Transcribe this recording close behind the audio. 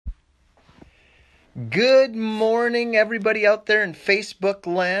Good morning, everybody out there in Facebook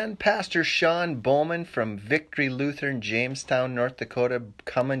land. Pastor Sean Bowman from Victory Lutheran, Jamestown, North Dakota,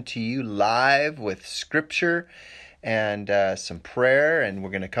 coming to you live with scripture and some prayer, and we're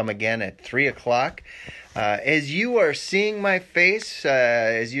going to come again at 3 o'clock. As you are seeing my face,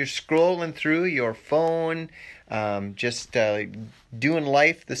 as you're scrolling through your phone, just doing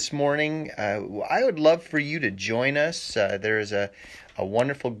life this morning, I would love for you to join us. There is a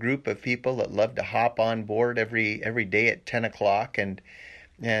wonderful group of people that love to hop on board every day at 10 o'clock, and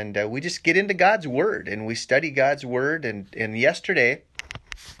we just get into God's Word and we study God's Word. And yesterday,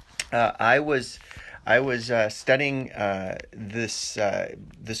 I was studying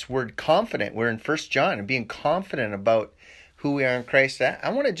this word confident. We're in 1 John and being confident about who we are in Christ.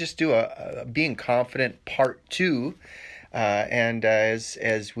 I want to just do a being confident part 2. And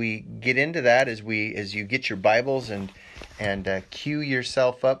as we get into that, as you get your Bibles and cue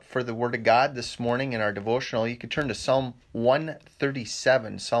yourself up for the Word of God this morning in our devotional, you can turn to Psalm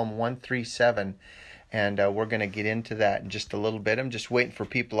 137, Psalm 137, and we're going to get into that in just a little bit. I'm just waiting for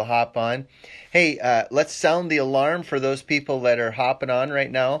people to hop on. Hey, let's sound the alarm for those people that are hopping on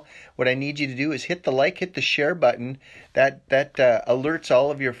right now. What I need you to do is hit the like, hit the share button. That alerts all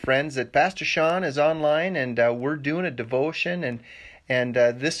of your friends that Pastor Sean is online and we're doing a devotion, and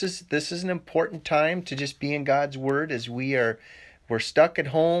this is an important time to just be in God's Word as we're stuck at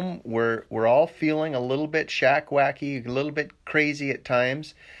home. We're all feeling a little bit shack-wacky, a little bit crazy at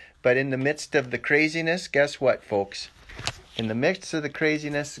times. But in the midst of the craziness, guess what, folks? In the midst of the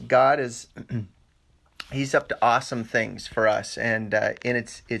craziness, God is He's up to awesome things for us, and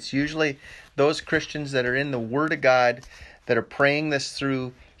it's usually those Christians that are in the Word of God, that are praying this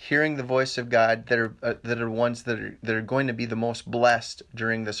through, hearing the voice of God, that are ones that are going to be the most blessed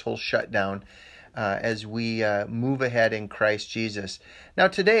during this whole shutdown, as we move ahead in Christ Jesus. Now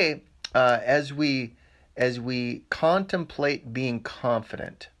today, as we contemplate being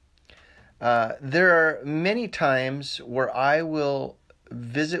confident, there are many times where I will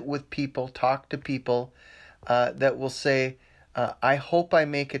visit with people, talk to people that will say, "I hope I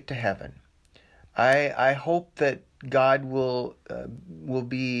make it to heaven. I hope that God will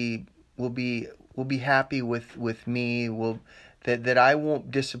be happy with me. That I won't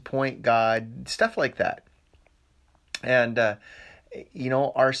disappoint God." Stuff like that. And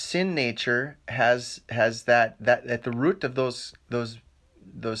our sin nature has that at the root of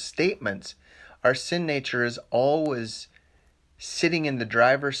those statements. Our sin nature is always sitting in the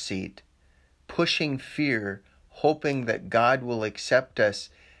driver's seat, pushing fear, hoping that God will accept us,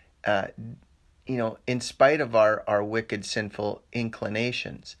 in spite of our wicked, sinful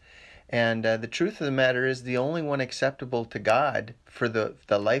inclinations. And the truth of the matter is, the only one acceptable to God for the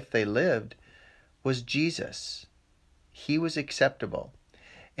life they lived was Jesus. He was acceptable.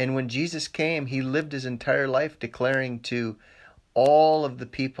 And when Jesus came, He lived His entire life declaring to all of the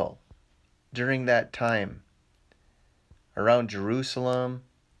people during that time around Jerusalem,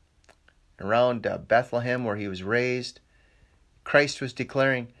 around Bethlehem where He was raised, Christ was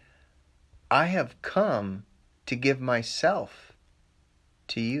declaring, "I have come to give myself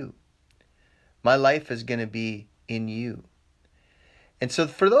to you. My life is going to be in you." And so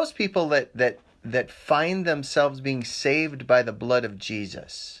for those people that find themselves being saved by the blood of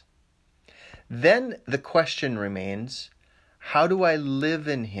Jesus, then the question remains, how do I live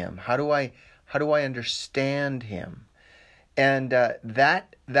in Him? How do I understand Him? And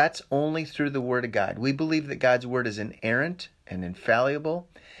that's only through the Word of God. We believe that God's Word is inerrant and infallible.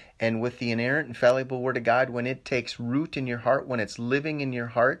 And with the inerrant, infallible Word of God, when it takes root in your heart, when it's living in your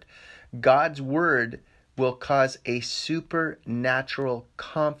heart, God's Word will cause a supernatural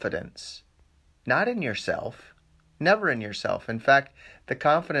confidence. Not in yourself, never in yourself. In fact, the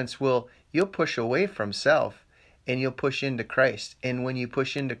confidence you'll push away from self and you'll push into Christ. And when you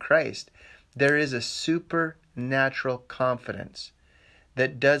push into Christ, there is a supernatural confidence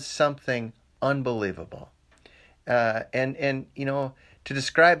that does something unbelievable. To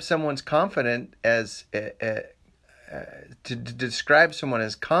describe someone's confident as describe someone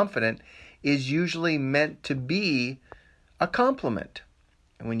as confident is usually meant to be a compliment.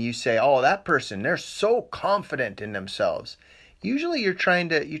 And when you say, "Oh, that person, they're so confident in themselves," usually you're trying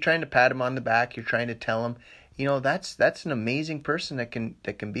to pat them on the back. You're trying to tell them, that's an amazing person that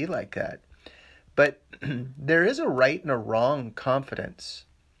can be like that. But there is a right and a wrong confidence.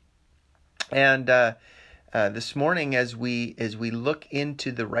 And this morning, as we look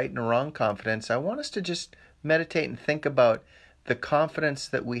into the right and the wrong confidence, I want us to just meditate and think about the confidence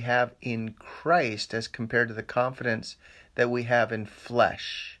that we have in Christ as compared to the confidence that we have in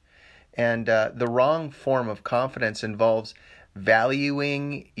flesh. And the wrong form of confidence involves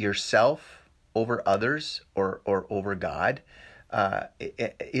valuing yourself over others or over God.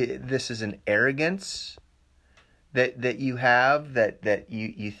 This is an arrogance that you have, that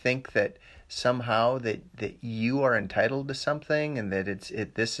you think that somehow that you are entitled to something and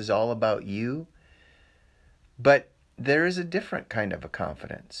that this is all about you. But there is a different kind of a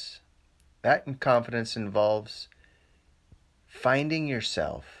confidence. That confidence involves finding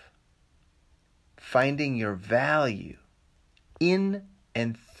yourself, finding your value in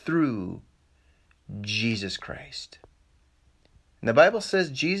and through Jesus Christ. And the Bible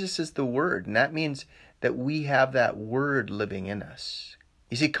says Jesus is the Word, and that means that we have that Word living in us.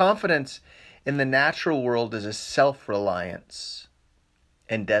 You see, confidence in the natural world is a self-reliance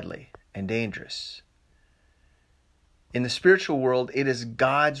and deadly and dangerous. In the spiritual world, it is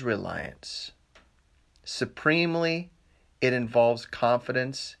God's reliance. Supremely, it involves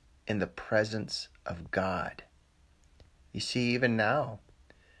confidence in the presence of God. You see, even now,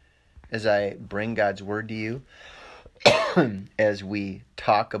 as I bring God's Word to you, as we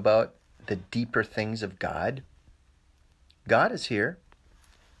talk about the deeper things of God, God is here.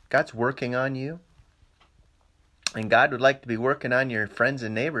 God's working on you. And God would like to be working on your friends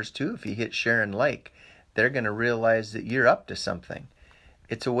and neighbors too. If you hit share and like, they're going to realize that you're up to something.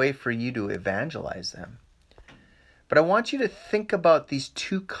 It's a way for you to evangelize them. But I want you to think about these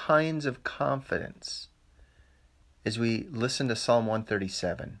two kinds of confidence as we listen to Psalm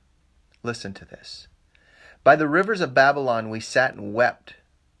 137. Listen to this. By the rivers of Babylon we sat and wept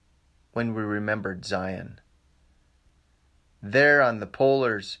when we remembered Zion. There on the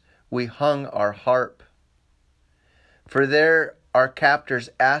polars we hung our harp. For there our captors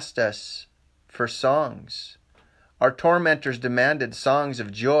asked us for songs. Our tormentors demanded songs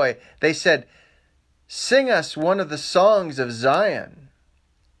of joy. They said, "Sing us one of the songs of Zion."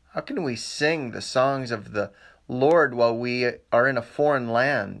 How can we sing the songs of the Lord while we are in a foreign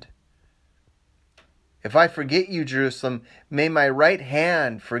land? If I forget you, Jerusalem, may my right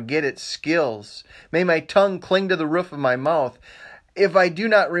hand forget its skills. May my tongue cling to the roof of my mouth. If I do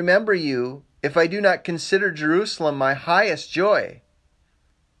not remember you, if I do not consider Jerusalem my highest joy.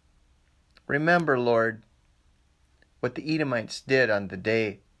 Remember, Lord, what the Edomites did on the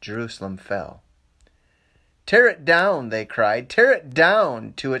day Jerusalem fell. Tear it down, they cried. Tear it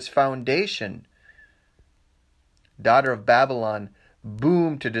down to its foundation. Daughter of Babylon,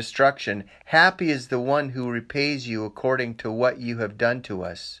 boom to destruction. Happy is the one who repays you according to what you have done to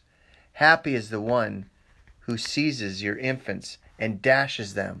us. Happy is the one who seizes your infants and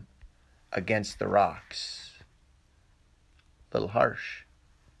dashes them against the rocks. A little harsh.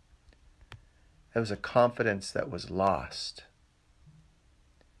 That was a confidence that was lost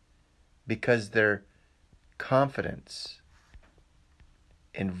because their confidence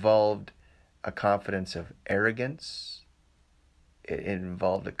involved a confidence of arrogance. It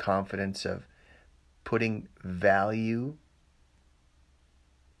involved a confidence of putting value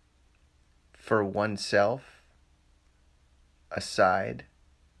for oneself aside.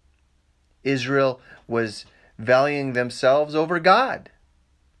 Israel was valuing themselves over God.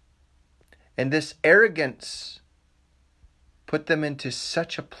 And this arrogance put them into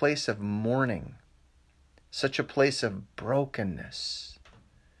such a place of mourning, such a place of brokenness.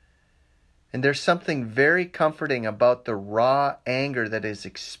 And there's something very comforting about the raw anger that is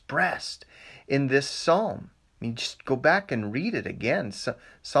expressed in this psalm. I mean, just go back and read it again.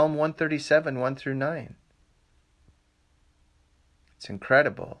 Psalm 137, 1 through 9. It's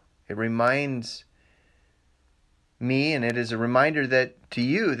incredible. It reminds me, and it is a reminder that to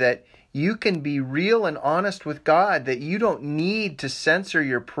you, that you can be real and honest with God, that you don't need to censor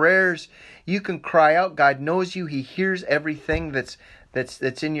your prayers. You can cry out. God knows you. He hears everything that's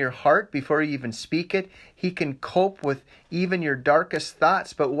in your heart before you even speak it. He can cope with even your darkest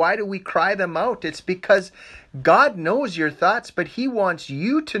thoughts. But why do we cry them out? It's because God knows your thoughts, but He wants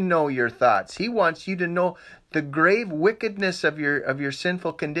you to know your thoughts. He wants you to know the grave wickedness of your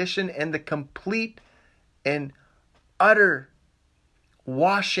sinful condition and the complete and utter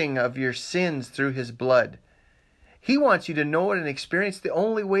washing of your sins through His blood. He wants you to know it and experience. The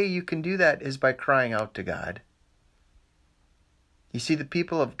only way you can do that is by crying out to God. You see, the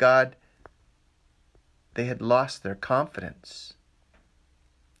people of God, they had lost their confidence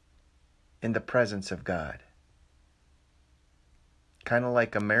in the presence of God. Kind of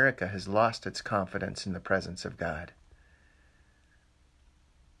like America has lost its confidence in the presence of God.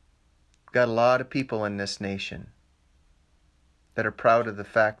 Got a lot of people in this nation that are proud of the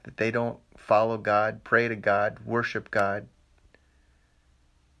fact that they don't follow God, pray to God, worship God.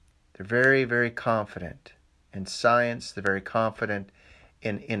 They're very, very confident in science. They're very confident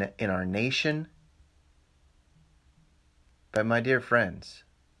in our nation. But my dear friends,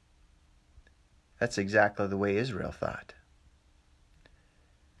 That's exactly the way Israel thought.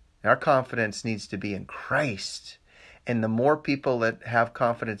 Our confidence needs to be in Christ. And the more people that have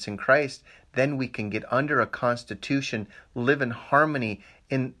confidence in Christ, then we can get under a constitution, live in harmony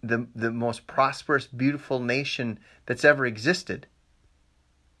in the most prosperous, beautiful nation that's ever existed.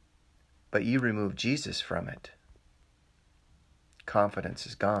 But you remove Jesus from it. Confidence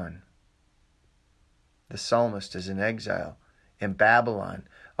is gone. The psalmist is in exile in Babylon,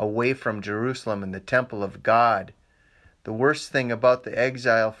 away from Jerusalem and the temple of God. The worst thing about the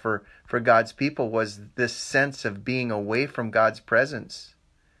exile for God's people was this sense of being away from God's presence.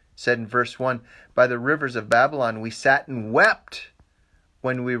 It said in verse 1, by the rivers of Babylon we sat and wept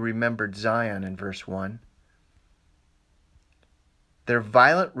when we remembered Zion, in verse 1. Their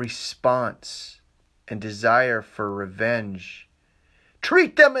violent response and desire for revenge.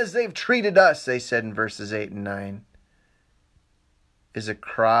 Treat them as they've treated us, they said in verses 8 and 9, is a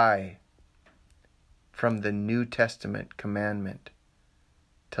cry from the New Testament commandment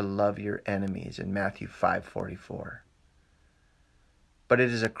to love your enemies in Matthew 5:44. But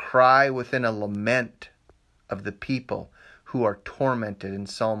it is a cry within a lament of the people who are tormented in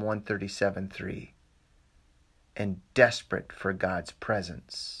Psalm 137:3 and desperate for God's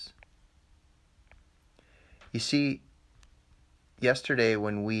presence. You see, yesterday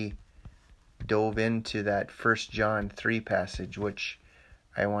when we dove into that 1 John 3 passage, which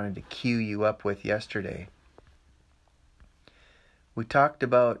I wanted to cue you up with yesterday, we talked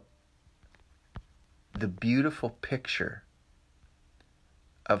about the beautiful picture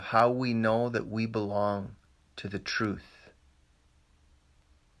of how we know that we belong to the truth,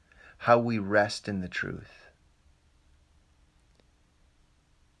 how we rest in the truth.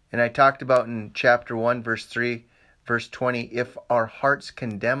 And I talked about in chapter 1, verse 3, verse 20, if our hearts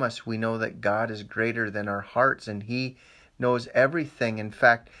condemn us, we know that God is greater than our hearts and He knows everything. In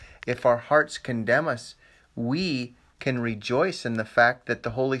fact, if our hearts condemn us, we can rejoice in the fact that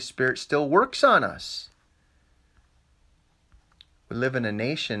the Holy Spirit still works on us. We live in a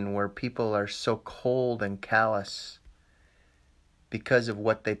nation where people are so cold and callous because of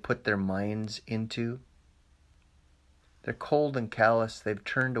what they put their minds into. They're cold and callous. They've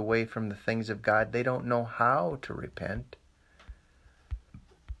turned away from the things of God. They don't know how to repent.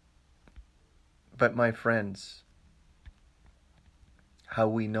 But my friends, how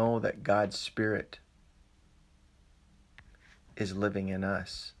we know that God's Spirit is living in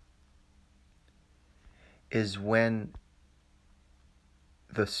us is when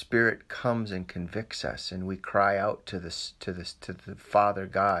the Spirit comes and convicts us and we cry out to the Father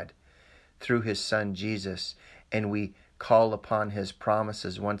God through His Son Jesus, and we call upon His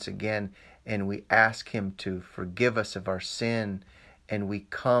promises once again, and we ask Him to forgive us of our sin, and we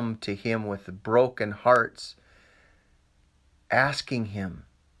come to Him with broken hearts, asking Him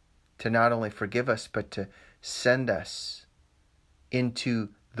to not only forgive us, but to send us into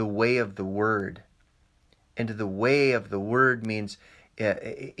the way of the Word. Into the way of the Word means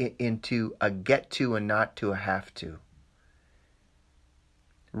into a get to and not to a have to.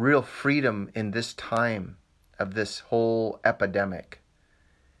 Real freedom in this time of this whole epidemic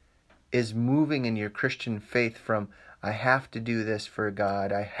is moving in your Christian faith from, I have to do this for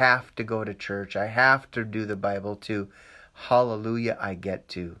God, I have to go to church, I have to do the Bible, to, hallelujah, I get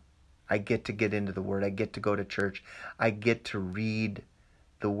to get into the Word, I get to go to church, I get to read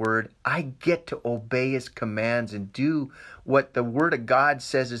the Word, I get to obey His commands and do what the Word of God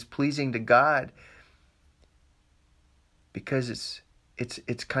says is pleasing to God, because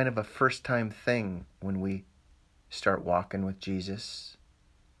it's kind of a first time thing when we start walking with Jesus.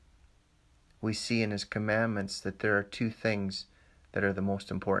 We see in His commandments that there are two things that are the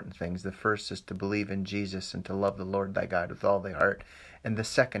most important things. The first is to believe in Jesus and to love the Lord thy God with all thy heart. And the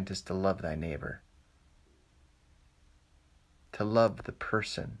second is to love thy neighbor. To love the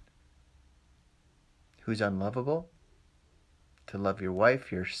person who's unlovable. To love your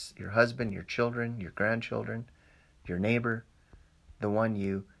wife, your husband, your children, your grandchildren, your neighbor, the one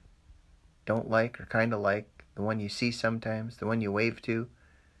you don't like or kind of like, the one you see sometimes, the one you wave to,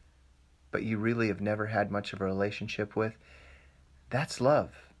 but you really have never had much of a relationship with. That's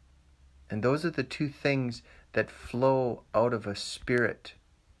love. And those are the two things that flow out of a spirit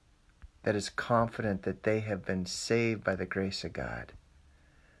that is confident that they have been saved by the grace of God.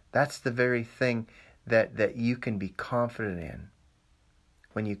 That's the very thing that you can be confident in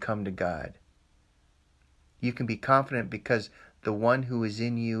when you come to God. You can be confident because the one who is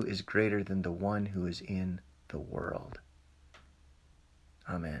in you is greater than the one who is in the world.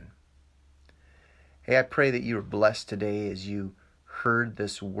 Amen. Hey, I pray that you are blessed today as you heard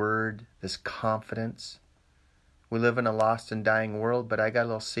this word, this confidence. We live in a lost and dying world, but I got a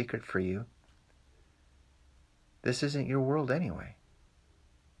little secret for you. This isn't your world anyway.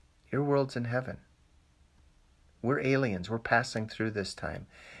 Your world's in heaven. We're aliens. We're passing through this time.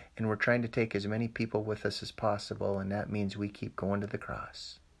 And we're trying to take as many people with us as possible. And that means we keep going to the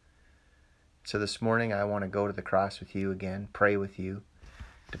cross. So this morning I want to go to the cross with you again. Pray with you.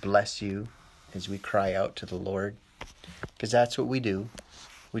 To bless you as we cry out to the Lord. Because that's what we do.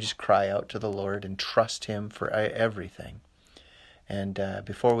 We just cry out to the Lord and trust Him for everything. And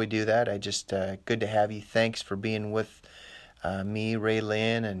before we do that, good to have you. Thanks for being with me, Ray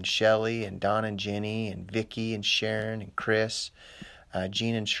Lynn, and Shelley, and Don and Jenny, and Vicky, and Sharon, and Chris,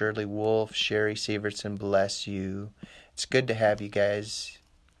 Jean and Shirley Wolf, Sherry Severson, bless you. It's good to have you guys.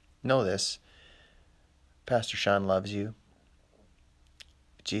 Know this. Pastor Sean loves you.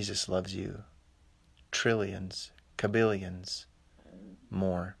 Jesus loves you. Trillions, kabillions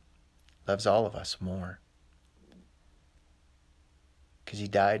more. Loves all of us more. Because He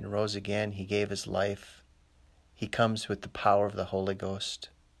died and rose again. He gave His life. He comes with the power of the Holy Ghost.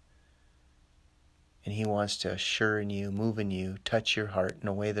 And He wants to assure in you, move in you, touch your heart in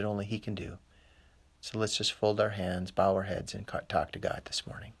a way that only He can do. So let's just fold our hands, bow our heads, and talk to God this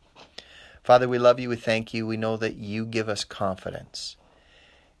morning. Father, we love you. We thank you. We know that you give us confidence.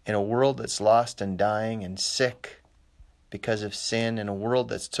 In a world that's lost and dying and sick because of sin, in a world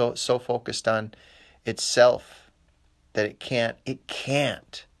that's so focused on itself that it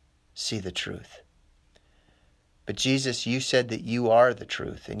can't see the truth. But Jesus, you said that you are the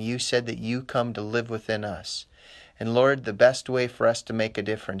truth, and you said that you come to live within us. And Lord, the best way for us to make a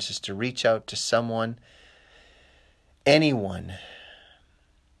difference is to reach out to someone, anyone,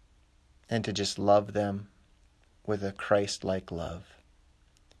 and to just love them with a Christ-like love.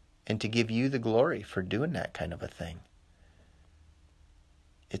 And to give you the glory for doing that kind of a thing.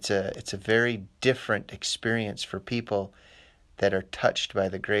 It's a very different experience for people that are touched by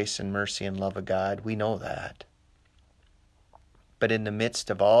the grace and mercy and love of God. We know that. But in the midst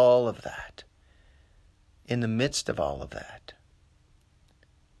of all of that,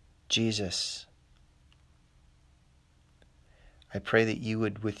 Jesus, I pray that you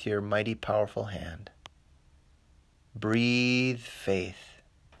would, with your mighty, powerful hand, breathe faith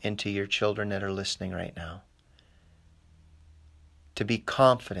into your children that are listening right now. To be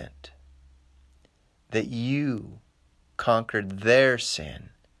confident that you conquered their sin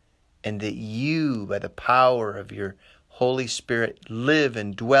and that you, by the power of your Holy Spirit, live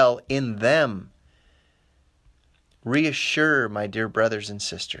and dwell in them. Reassure my dear brothers and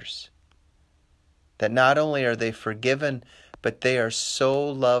sisters that not only are they forgiven, but they are so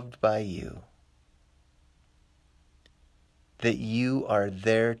loved by you that you are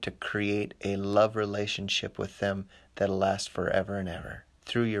there to create a love relationship with them that'll last forever and ever.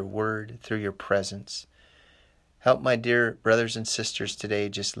 Through your word, through your presence. Help my dear brothers and sisters today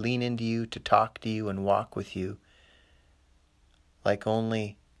just lean into you, to talk to you and walk with you like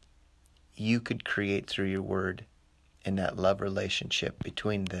only you could create through your word in that love relationship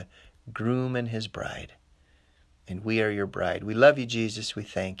between the groom and his bride. And we are your bride. We love you, Jesus. We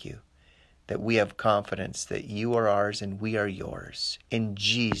thank you that we have confidence that you are ours and we are yours. In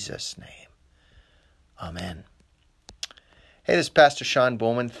Jesus' name. Amen. Hey, this is Pastor Sean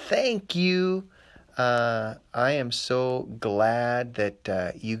Bowman. Thank you. I am so glad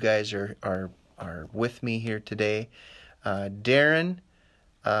that you guys are with me here today. Darren,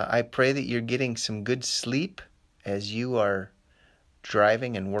 I pray that you're getting some good sleep as you are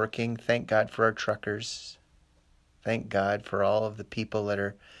driving and working. Thank God for our truckers. Thank God for all of the people that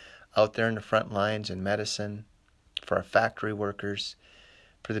are out there in the front lines in medicine, for our factory workers,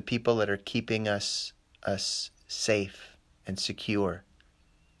 for the people that are keeping us safe and secure.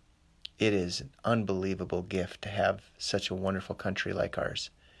 It is an unbelievable gift to have such a wonderful country like ours.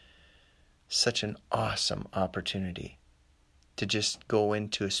 Such an awesome opportunity to just go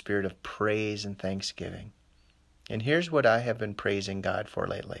into a spirit of praise and thanksgiving. And here's what I have been praising God for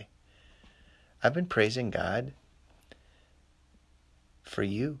lately. I've been praising God for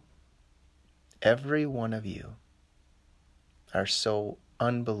you. Every one of you are so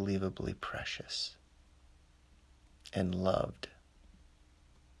unbelievably precious and loved.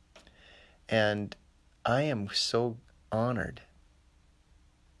 And I am so honored,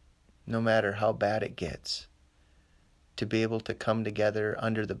 no matter how bad it gets, to be able to come together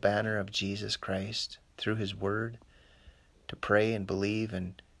under the banner of Jesus Christ through His Word, to pray and believe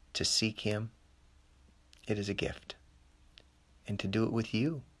and to seek Him. It is a gift. And to do it with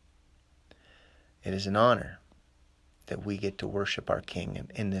you. It is an honor that we get to worship our King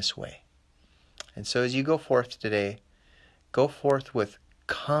in this way. And so as you go forth today, go forth with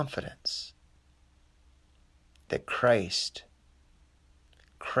confidence that Christ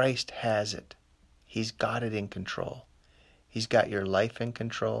has it. He's got it in control. He's got your life in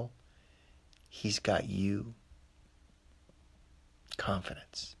control. He's got you.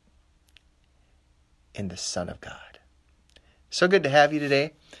 Confidence in the Son of God. So good to have you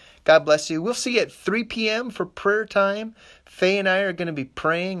today. God bless you. We'll see you at 3 p.m. for prayer time. Faye and I are going to be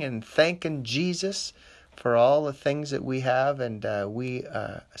praying and thanking Jesus for all the things that we have, and we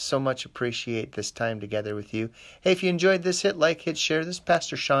so much appreciate this time together with you. Hey, if you enjoyed this, hit like, hit share. This is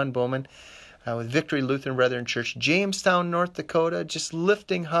Pastor Sean Bowman with Victory Lutheran Church, Jamestown, North Dakota, just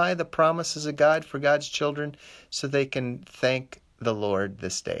lifting high the promises of God for God's children so they can thank the Lord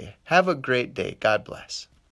this day. Have a great day. God bless.